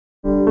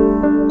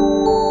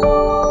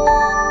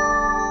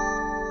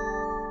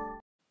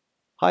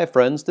Hi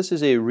friends, this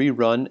is a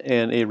rerun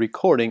and a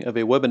recording of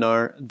a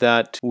webinar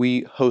that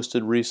we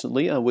hosted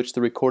recently, on which the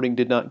recording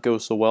did not go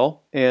so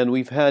well. And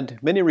we've had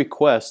many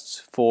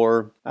requests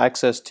for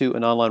access to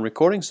an online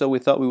recording, so we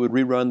thought we would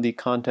rerun the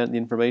content, the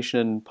information,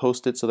 and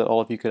post it so that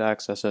all of you could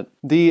access it.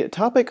 The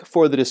topic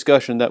for the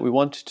discussion that we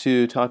want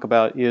to talk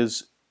about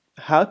is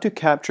how to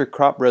capture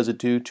crop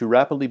residue to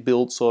rapidly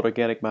build soil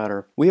organic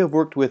matter. We have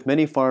worked with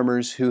many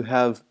farmers who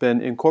have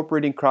been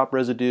incorporating crop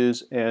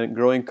residues and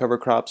growing cover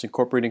crops,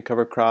 incorporating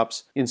cover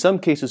crops, in some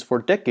cases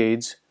for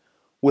decades,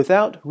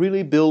 without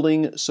really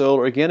building soil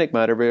organic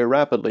matter very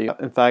rapidly.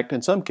 In fact,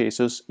 in some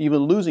cases, even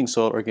losing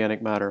soil organic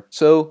matter.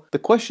 So the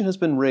question has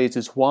been raised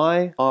is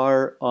why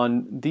are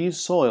on these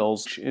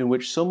soils in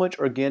which so much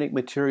organic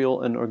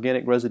material and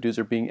organic residues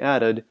are being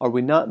added, are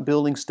we not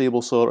building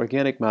stable soil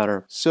organic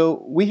matter?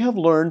 So we have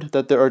learned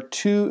that there are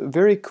two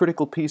very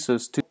critical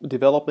pieces to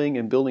developing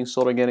and building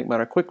soil organic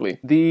matter quickly.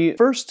 The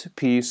first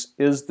piece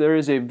is there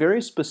is a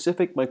very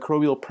specific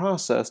microbial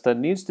process that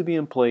needs to be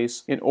in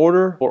place in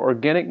order for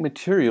organic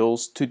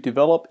materials to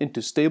develop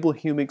into stable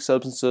humic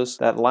substances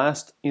that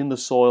last in the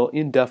soil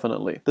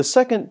indefinitely. The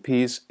second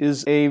piece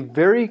is a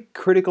very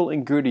critical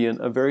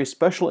ingredient, a very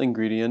special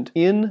ingredient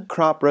in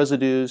crop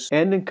residues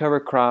and in cover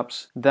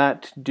crops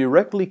that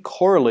directly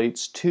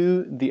correlates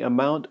to the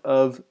amount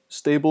of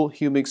stable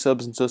humic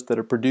substances that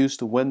are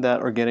produced when that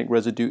organic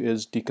residue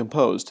is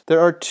decomposed. There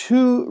are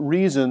two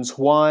reasons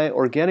why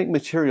organic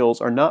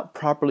materials are not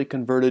properly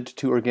converted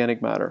to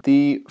organic matter.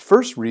 The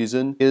first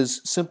reason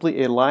is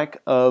simply a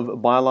lack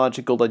of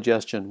biological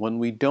digestion. When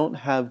we don't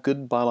have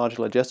good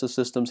biological digestive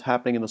systems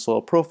happening in the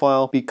soil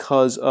profile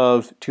because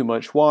of too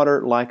much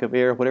water, lack of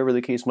air, whatever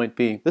the case might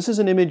be. This is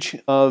an image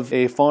of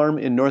a farm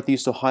in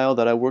Northeast Ohio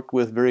that I worked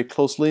with very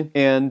closely,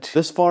 and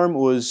this farm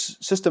was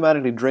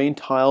systematically drain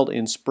tiled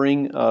in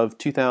spring of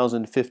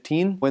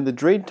 2015. When the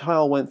drain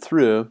tile went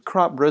through,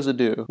 crop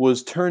residue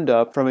was turned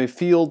up from a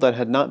field that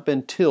had not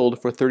been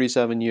tilled for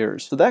 37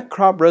 years. So that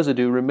crop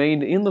residue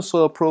remained in the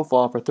soil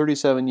profile for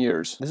 37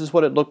 years. This is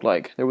what it looked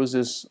like. There was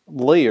this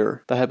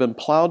layer that had been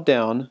plowed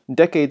down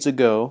decades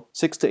ago,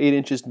 6 to 8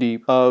 inches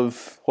deep,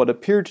 of what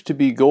appeared to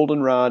be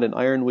goldenrod and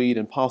ironweed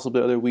and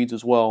possibly other weeds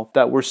as well,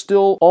 that were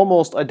still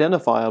almost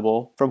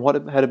identifiable from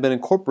what had been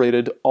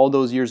incorporated all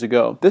those years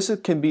ago. This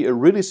can be a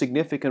really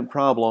significant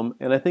problem,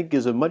 and I think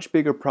is a much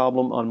bigger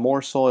problem on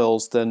more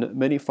soils than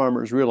many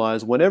farmers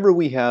realize. Whenever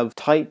we have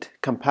tight,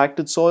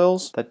 compacted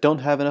soils that don't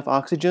have enough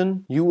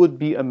oxygen, you would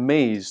be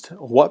amazed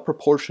what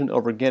proportion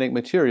of organic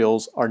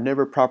materials are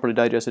never properly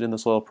digested in the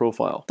soil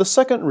profile. The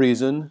second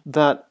reason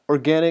that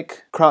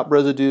organic crop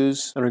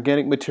residues and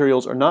organic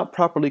materials are not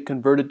properly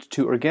converted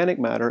to organic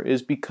matter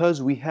is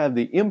because we have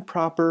the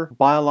improper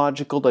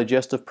biological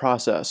digestive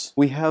process.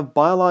 We have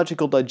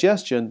biological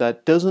digestion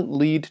that doesn't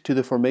lead to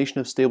the formation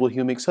of stable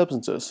humic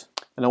substances.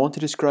 And I want to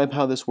describe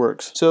how this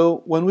works.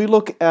 So when we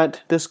look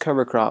at this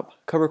cover crop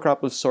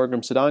of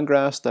sorghum Sudan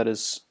grass that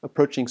is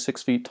approaching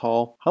 6 feet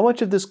tall, how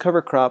much of this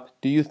cover crop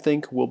do you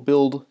think will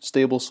build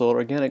stable soil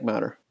organic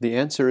matter? The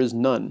answer is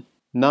none.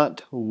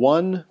 Not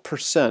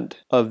 1%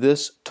 of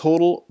this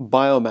total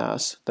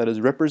biomass that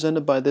is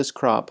represented by this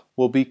crop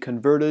will be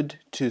converted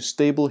to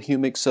stable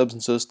humic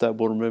substances that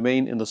will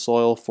remain in the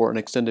soil for an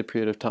extended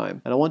period of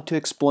time. And I want to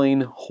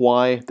explain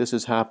why this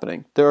is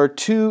happening. There are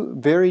two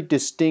very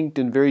distinct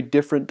and very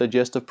different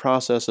digestive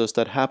processes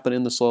that happen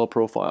in the soil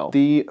profile.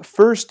 The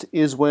first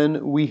is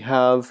when we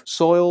have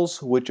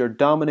soils which are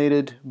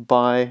dominated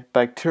by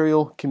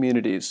bacterial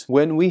communities.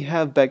 When we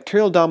have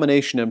bacterial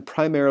domination and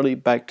primarily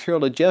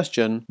bacterial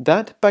digestion,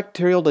 that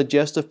bacterial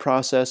digestive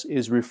process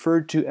is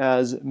referred to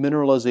as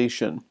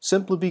mineralization,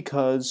 simply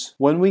because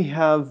when we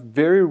have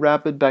very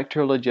rapid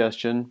bacterial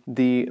digestion,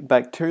 the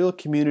bacterial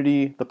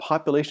community, the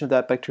population of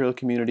that bacterial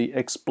community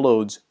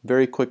explodes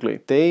very quickly.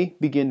 They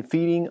begin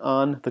feeding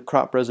on the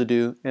crop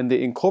residue and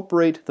they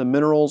incorporate the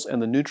minerals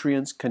and the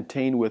nutrients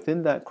contained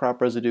within that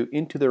crop residue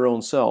into their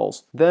own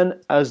cells. Then,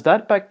 as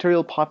that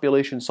bacterial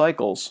population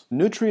cycles,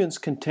 nutrients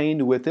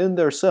contained within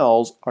their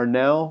cells are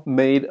now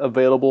made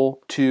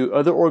available to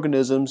other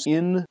organisms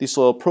in the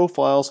soil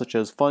profile, such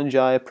as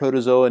fungi,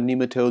 protozoa,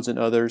 nematodes, and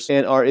others,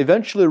 and are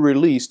eventually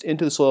released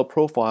into the soil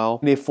profile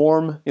in a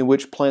form in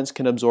which plants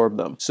can absorb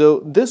them.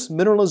 So this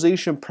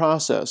mineralization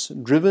process,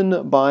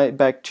 driven by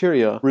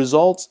bacteria,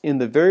 results in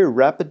the very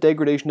rapid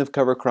degradation of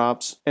cover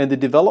crops and the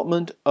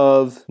development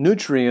of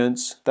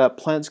nutrients that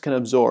plants can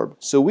absorb.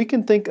 So we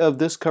can think of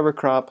this cover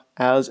crop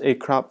as a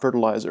crop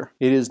fertilizer.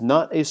 It is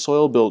not a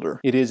soil builder.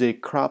 It is a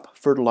crop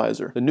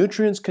fertilizer. The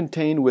nutrients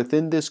contained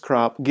within this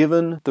crop,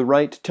 given the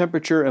right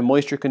temperature and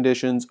moisture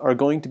conditions, are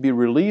going to be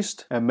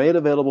released and made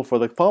available for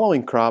the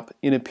following crop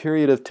in a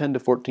period of 10 to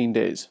 14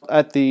 days.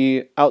 At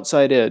the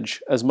outside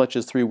edge, as much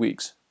as 3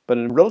 weeks. But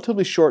in a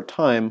relatively short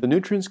time, the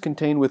nutrients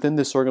contained within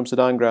this sorghum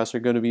Sudan grass are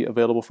going to be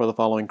available for the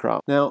following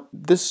crop. Now,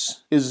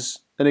 this is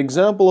an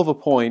example of a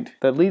point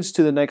that leads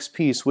to the next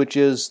piece, which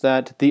is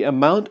that the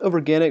amount of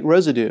organic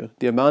residue,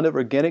 the amount of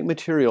organic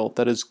material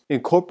that is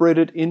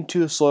incorporated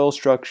into a soil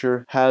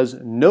structure has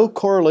no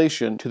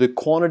correlation to the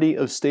quantity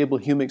of stable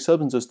humic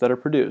substances that are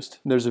produced.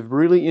 There's a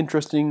really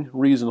interesting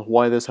reason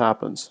why this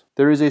happens.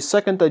 There is a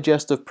second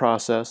digestive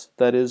process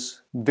that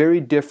is very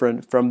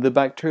different from the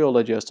bacterial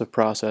digestive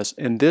process,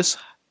 and this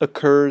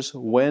occurs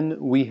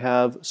when we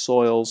have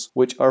soils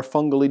which are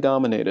fungally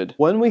dominated.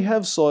 When we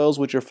have soils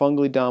which are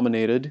fungally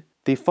dominated,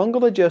 the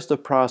fungal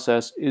digestive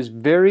process is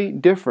very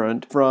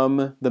different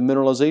from the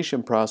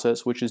mineralization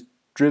process, which is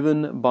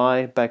driven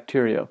by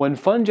bacteria. When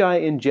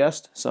fungi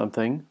ingest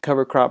something,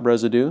 cover crop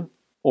residue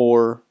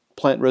or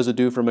plant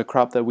residue from a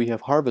crop that we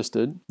have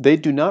harvested, they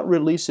do not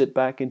release it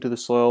back into the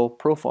soil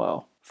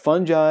profile.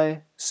 Fungi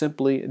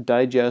simply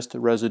digest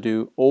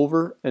residue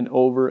over and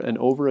over and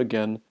over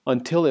again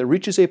until it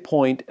reaches a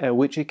point at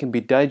which it can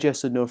be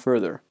digested no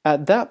further.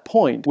 At that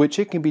point, which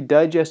it can be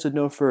digested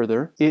no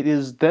further, it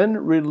is then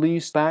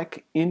released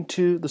back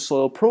into the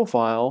soil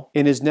profile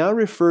and is now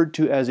referred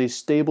to as a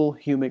stable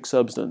humic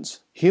substance.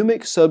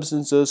 Humic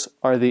substances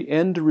are the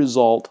end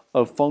result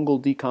of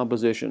fungal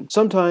decomposition.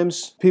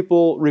 Sometimes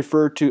people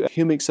refer to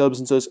humic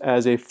substances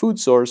as a food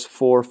source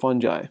for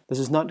fungi. This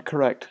is not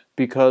correct,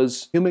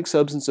 because humic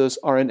substances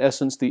are in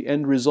essence the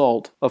end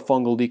result of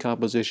fungal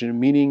decomposition,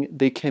 meaning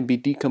they can be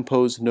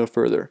decomposed no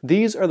further.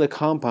 These are the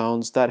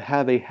compounds that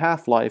have a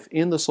half-life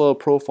in the soil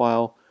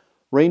profile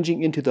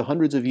ranging into the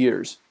hundreds of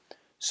years.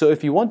 So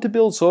if you want to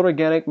build soil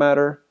organic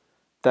matter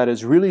that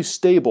is really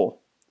stable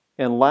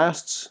and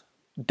lasts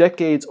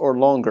decades or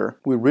longer,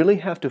 we really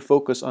have to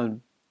focus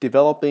on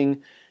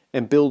developing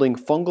and building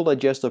fungal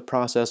digestive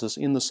processes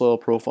in the soil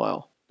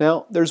profile.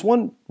 Now, there's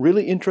one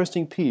really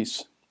interesting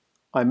piece.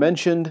 I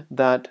mentioned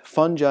that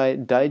fungi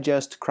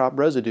digest crop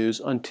residues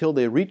until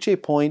they reach a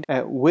point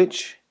at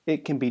which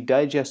it can be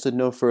digested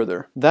no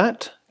further.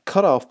 That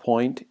cutoff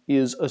point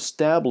is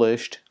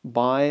established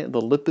by the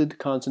lipid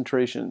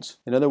concentrations,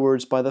 in other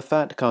words, by the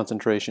fat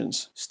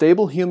concentrations.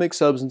 Stable humic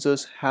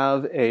substances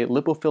have a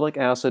lipophilic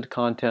acid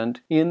content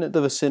in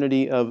the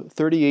vicinity of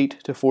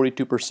 38 to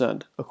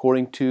 42%,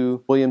 according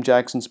to William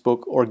Jackson's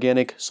book,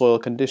 Organic Soil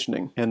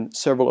Conditioning, and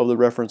several of the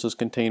references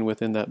contained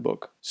within that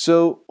book.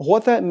 So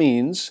what that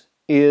means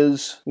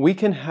is we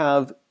can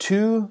have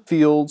two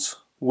fields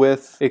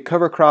with a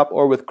cover crop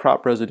or with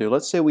crop residue.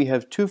 Let's say we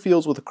have two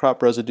fields with a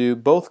crop residue,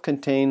 both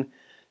contain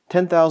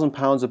 10,000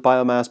 pounds of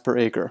biomass per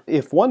acre.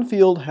 If one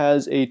field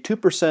has a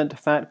 2%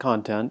 fat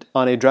content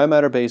on a dry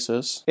matter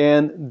basis,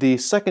 and the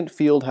second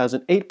field has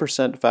an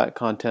 8% fat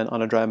content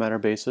on a dry matter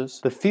basis,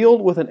 the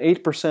field with an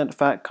 8%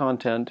 fat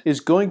content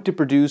is going to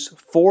produce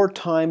 4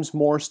 times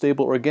more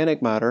stable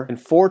organic matter and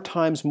 4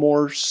 times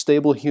more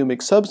stable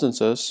humic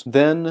substances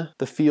than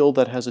the field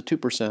that has a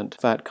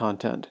 2% fat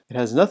content. It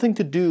has nothing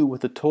to do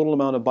with the total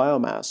amount of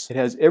biomass. It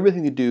has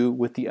everything to do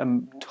with the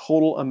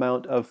total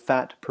amount of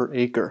fat per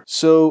acre.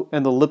 So,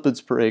 and the lipids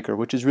per acre,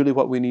 which is really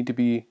what we need to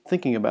be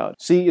thinking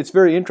about. See, it's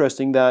very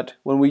interesting that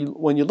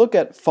when you look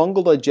at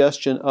fungal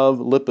digestion of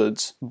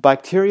lipids,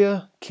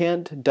 bacteria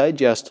can't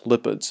digest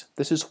lipids.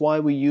 This is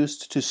why we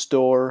used to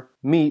store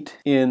meat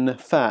in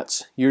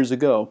fats years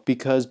ago,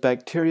 because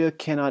bacteria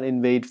cannot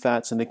invade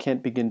fats and they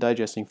can't begin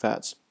digesting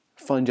fats.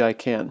 Fungi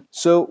can.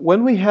 So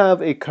when we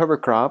have a cover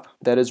crop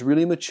that is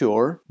really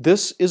mature,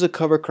 this is a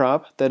cover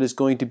crop that is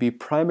going to be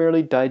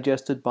primarily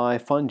digested by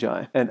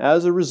fungi. And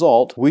as a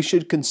result, we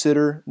should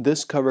consider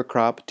this cover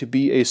crop to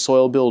be a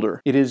soil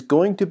builder. It is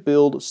going to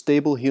build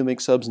stable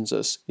humic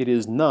substances. It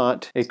is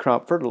not a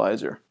crop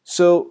fertilizer.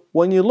 So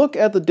when you look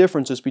at the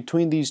differences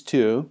between these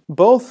two,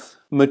 both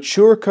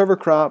mature cover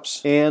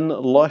crops and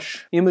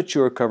lush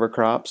immature cover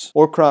crops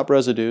or crop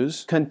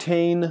residues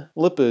contain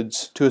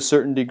lipids to a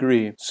certain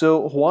degree.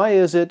 So why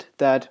is it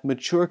that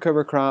mature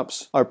cover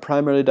crops are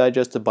primarily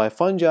digested by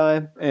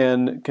fungi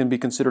and can be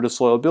considered a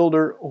soil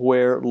builder,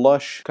 where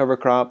lush cover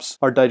crops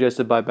are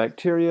digested by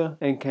bacteria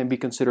and can be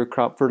considered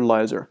crop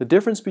fertilizer? The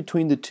difference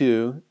between the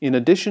two, in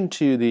addition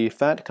to the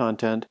fat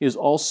content, is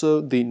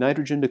also the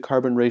nitrogen to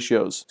carbon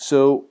ratios.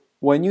 So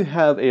when you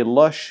have a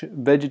lush,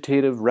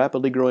 vegetative,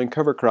 rapidly growing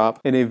cover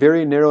crop and a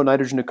very narrow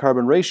nitrogen to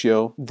carbon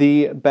ratio,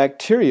 the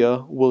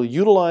bacteria will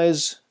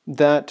utilize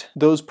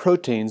those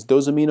proteins,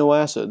 those amino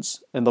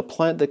acids, and the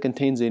plant that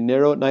contains a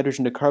narrow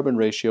nitrogen to carbon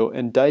ratio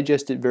and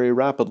digest it very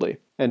rapidly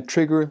and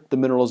trigger the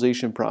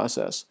mineralization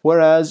process.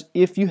 Whereas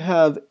if you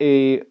have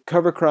a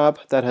cover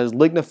crop that has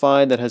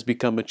lignified, that has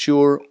become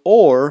mature,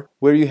 or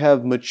where you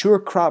have mature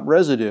crop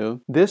residue,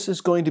 this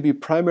is going to be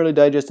primarily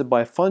digested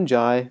by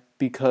fungi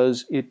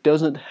because it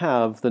doesn't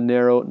have the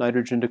narrow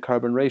nitrogen to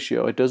carbon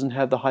ratio. It doesn't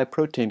have the high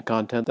protein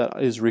content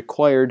that is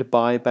required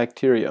by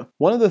bacteria.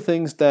 One of the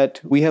things that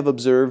we have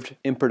observed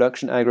in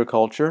production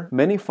agriculture,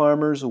 many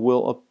farmers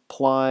will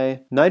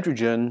apply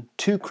nitrogen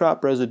to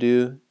crop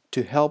residue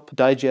to help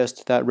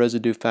digest that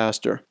residue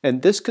faster.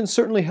 And this can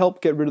certainly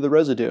help get rid of the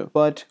residue.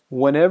 But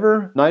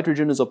whenever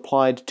nitrogen is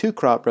applied to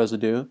crop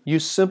residue, you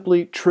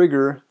simply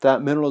trigger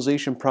that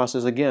mineralization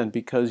process again,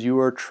 because you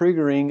are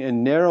triggering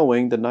and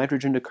narrowing the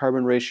nitrogen to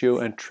carbon ratio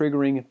and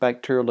triggering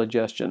bacterial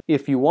digestion.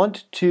 If you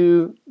want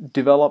to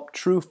develop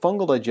true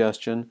fungal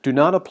digestion, do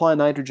not apply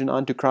nitrogen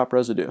onto crop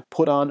residue.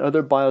 Put on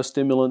other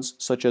biostimulants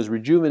such as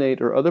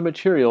Rejuvenate or other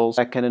materials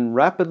that can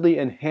rapidly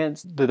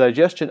enhance the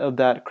digestion of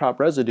that crop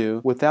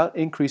residue without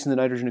increasing the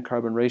nitrogen to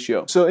carbon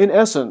ratio. So in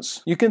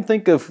essence, you can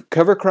think of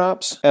cover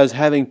crops as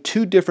having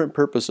two different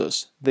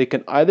purposes. They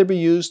can either be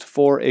used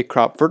for a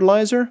crop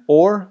fertilizer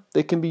or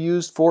they can be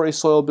used for a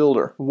soil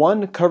builder.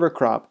 One cover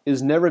crop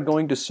is never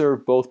going to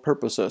serve both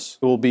purposes.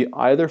 It will be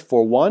either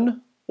for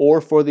one or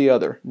for the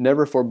other,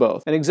 never for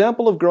both. An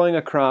example of growing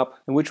a crop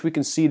in which we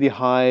can see the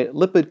high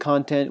lipid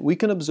content, we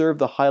can observe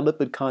the high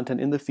lipid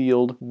content in the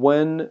field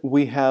when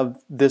we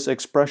have this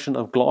expression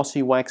of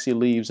glossy, waxy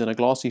leaves and a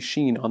glossy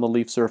sheen on the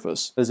leaf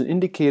surface as an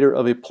indicator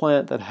of a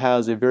plant that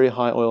has a very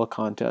high oil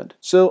content.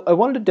 So I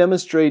wanted to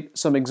demonstrate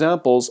some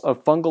examples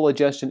of fungal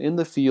digestion in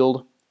the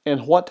field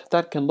and what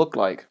that can look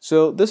like.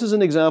 So this is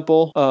an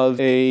example of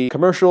a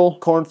commercial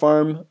corn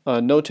farm,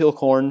 no-till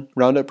corn,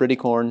 Roundup Ready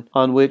corn,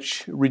 on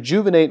which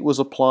Rejuvenate was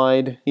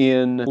applied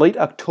in late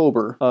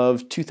October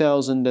of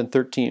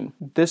 2013.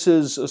 This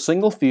is a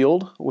single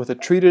field with a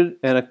treated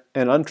and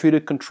an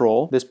untreated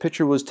control. This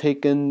picture was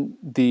taken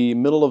the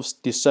middle of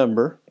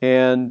December,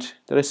 and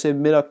did I say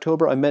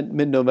mid-October? I meant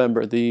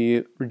mid-November.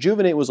 The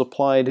Rejuvenate was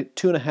applied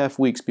 2.5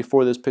 weeks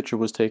before this picture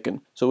was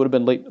taken, so it would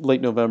have been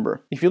late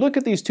November. If you look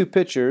at these two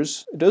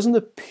pictures, it doesn't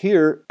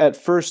appear at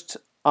first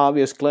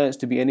obvious glance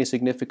to be any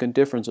significant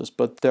differences,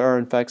 but there are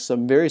in fact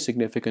some very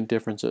significant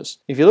differences.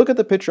 If you look at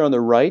the picture on the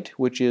right,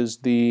 which is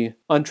the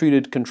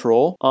untreated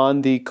control,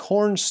 on the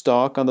corn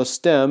stalk on the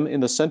stem in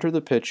the center of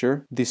the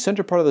picture, the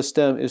center part of the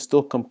stem is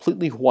still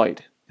completely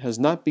white. Has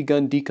not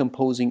begun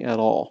decomposing at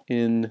all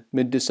in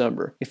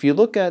mid-December. If you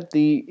look at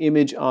the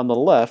image on the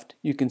left,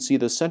 you can see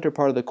the center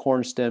part of the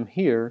corn stem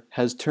here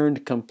has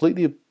turned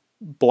completely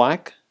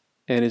black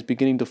and is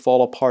beginning to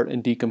fall apart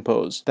and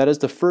decompose. That is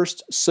the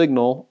first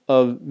signal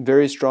of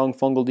very strong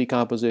fungal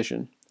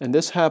decomposition. And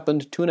this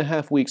happened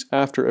 2.5 weeks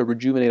after a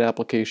Rejuvenate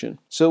application.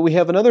 So we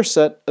have another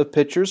set of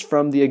pictures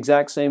from the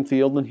exact same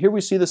field, and here we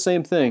see the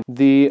same thing.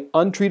 The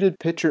untreated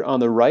picture on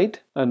the right,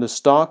 and the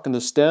stalk and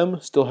the stem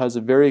still has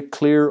a very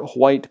clear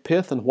white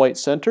pith and white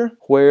center,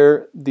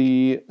 where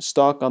the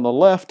stalk on the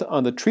left,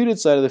 on the treated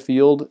side of the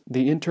field,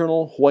 the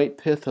internal white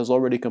pith has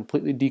already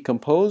completely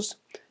decomposed,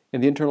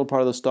 and the internal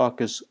part of the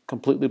stalk is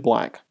completely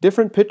black.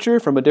 Different picture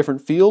from a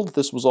different field.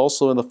 This was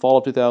also in the fall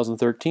of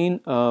 2013.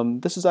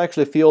 This is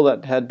actually a field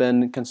that had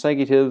been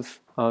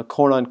consecutive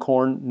corn on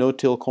corn,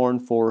 no-till corn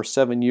for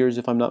 7 years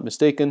if I'm not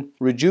mistaken.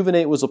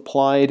 Rejuvenate was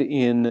applied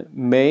in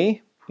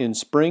May, in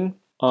spring,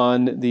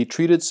 on the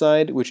treated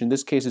side, which in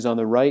this case is on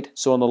the right.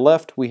 So on the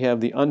left we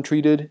have the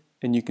untreated,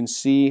 and you can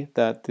see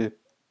that the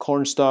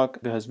corn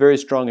stalk has very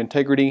strong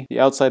integrity. The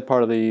outside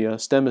part of the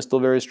stem is still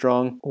very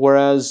strong.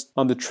 Whereas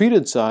on the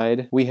treated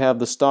side, we have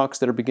the stalks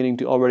that are beginning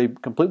to already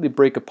completely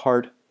break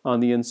apart on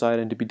the inside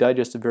and to be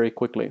digested very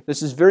quickly.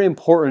 This is very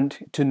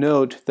important to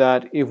note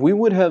that if we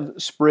would have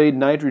sprayed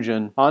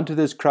nitrogen onto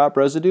this crop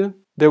residue,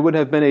 there would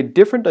have been a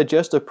different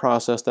digestive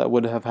process that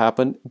would have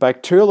happened,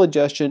 bacterial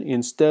digestion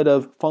instead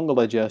of fungal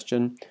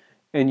digestion,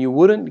 and you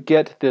wouldn't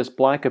get this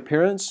black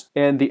appearance,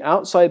 and the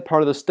outside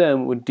part of the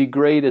stem would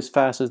degrade as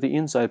fast as the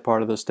inside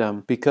part of the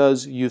stem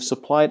because you've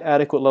supplied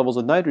adequate levels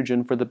of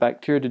nitrogen for the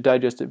bacteria to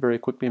digest it very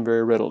quickly and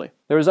very readily.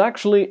 There is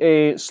actually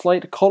a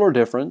slight color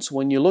difference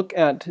when you look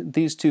at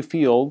these two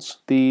fields.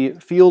 The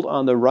field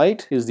on the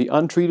right is the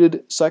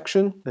untreated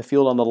section. The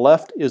field on the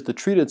left is the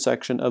treated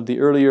section of the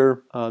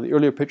earlier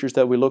pictures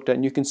that we looked at,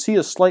 and you can see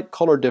a slight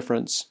color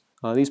difference.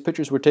 These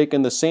pictures were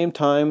taken the same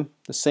time,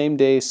 the same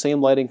day,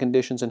 same lighting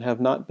conditions, and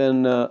have not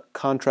been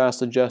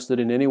contrast adjusted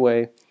in any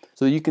way.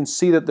 So you can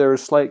see that there are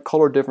slight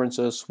color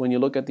differences when you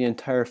look at the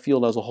entire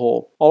field as a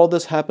whole. All of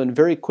this happened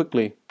very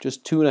quickly,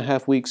 just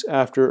 2.5 weeks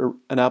after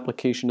an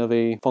application of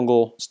a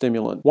fungal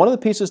stimulant. One of the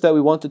pieces that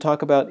we want to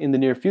talk about in the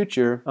near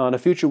future, on a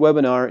future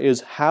webinar, is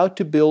how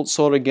to build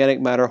soil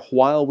organic matter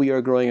while we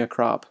are growing a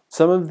crop.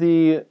 Some of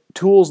the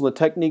tools and the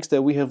techniques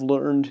that we have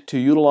learned to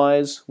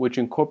utilize, which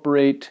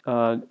incorporate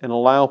and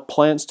allow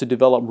plants to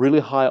develop really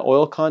high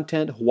oil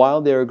content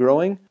while they are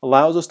growing,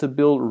 allows us to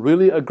build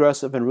really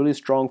aggressive and really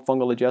strong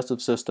fungal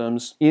digestive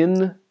systems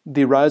in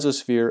the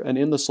rhizosphere and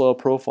in the soil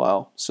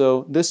profile.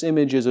 So this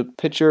image is a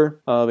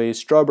picture of a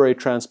strawberry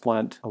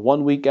transplant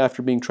 1 week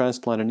after being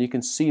transplanted, and you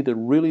can see the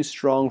really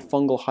strong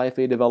fungal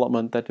hyphae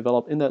development that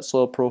developed in that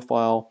soil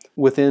profile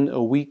within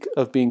a week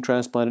of being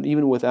transplanted,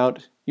 even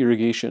without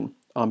irrigation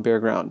on bare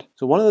ground.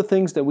 So one of the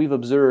things that we've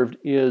observed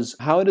is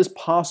how it is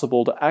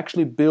possible to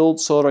actually build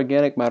soil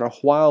organic matter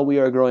while we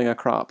are growing a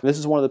crop. And this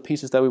is one of the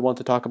pieces that we want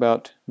to talk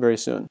about very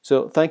soon.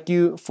 So thank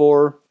you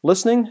for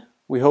listening.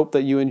 We hope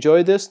that you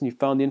enjoyed this and you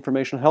found the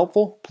information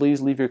helpful. Please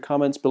leave your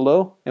comments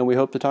below, and we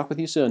hope to talk with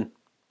you soon.